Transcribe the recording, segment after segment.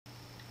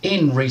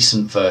In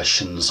recent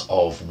versions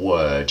of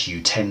Word,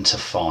 you tend to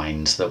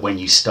find that when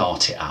you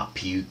start it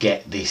up, you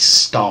get this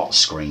start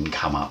screen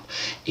come up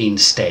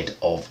instead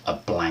of a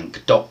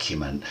blank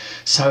document.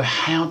 So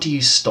how do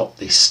you stop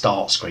this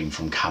start screen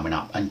from coming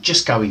up and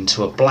just go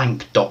into a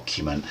blank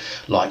document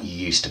like you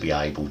used to be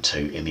able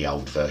to in the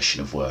old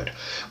version of Word?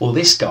 Well,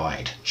 this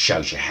guide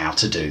shows you how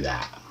to do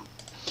that.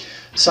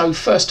 So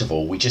first of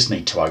all, we just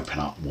need to open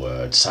up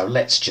Word. So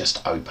let's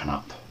just open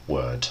up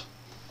Word.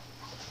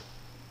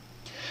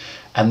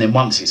 And then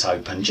once it's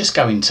open, just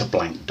go into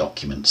blank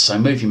document. So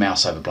move your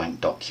mouse over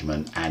blank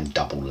document and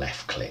double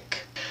left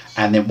click.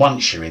 And then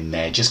once you're in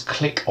there, just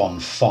click on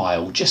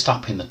File, just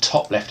up in the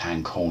top left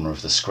hand corner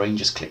of the screen,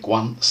 just click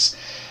once.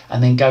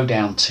 And then go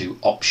down to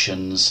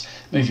Options,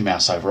 move your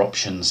mouse over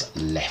Options,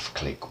 left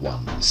click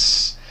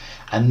once.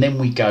 And then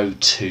we go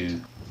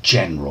to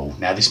General.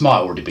 Now this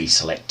might already be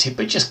selected,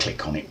 but just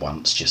click on it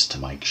once just to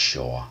make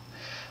sure.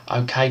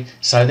 Okay,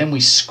 so then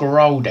we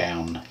scroll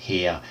down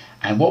here,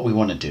 and what we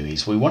want to do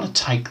is we want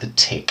to take the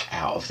tick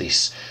out of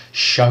this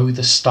show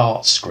the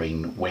start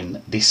screen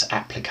when this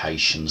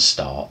application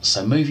starts.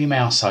 So move your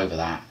mouse over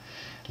that,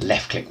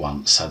 left click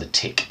once so the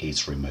tick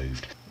is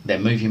removed.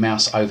 Then move your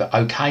mouse over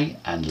OK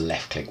and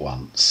left click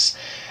once.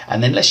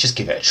 And then let's just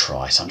give it a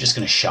try. So I'm just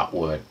going to shut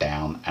Word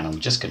down and I'm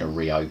just going to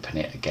reopen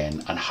it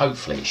again, and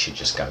hopefully it should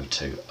just go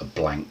to a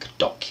blank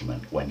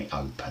document when it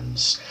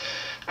opens.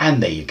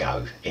 And there you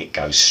go, it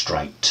goes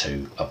straight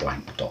to a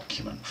blank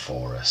document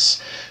for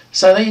us.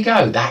 So there you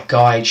go, that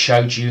guide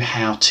showed you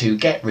how to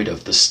get rid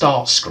of the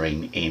start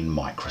screen in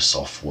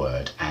Microsoft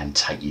Word and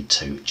take you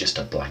to just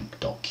a blank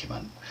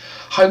document.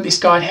 Hope this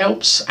guide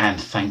helps,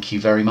 and thank you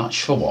very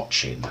much for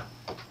watching.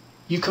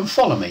 You can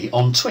follow me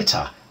on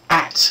Twitter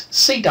at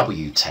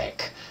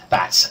CWTech,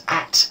 that's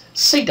at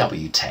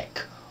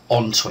CWTech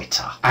on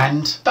Twitter.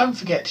 And don't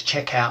forget to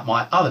check out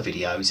my other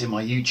videos in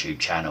my YouTube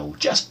channel.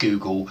 Just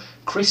Google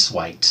Chris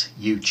Waite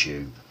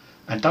YouTube.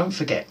 And don't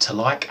forget to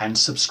like and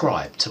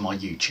subscribe to my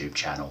YouTube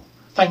channel.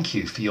 Thank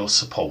you for your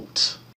support.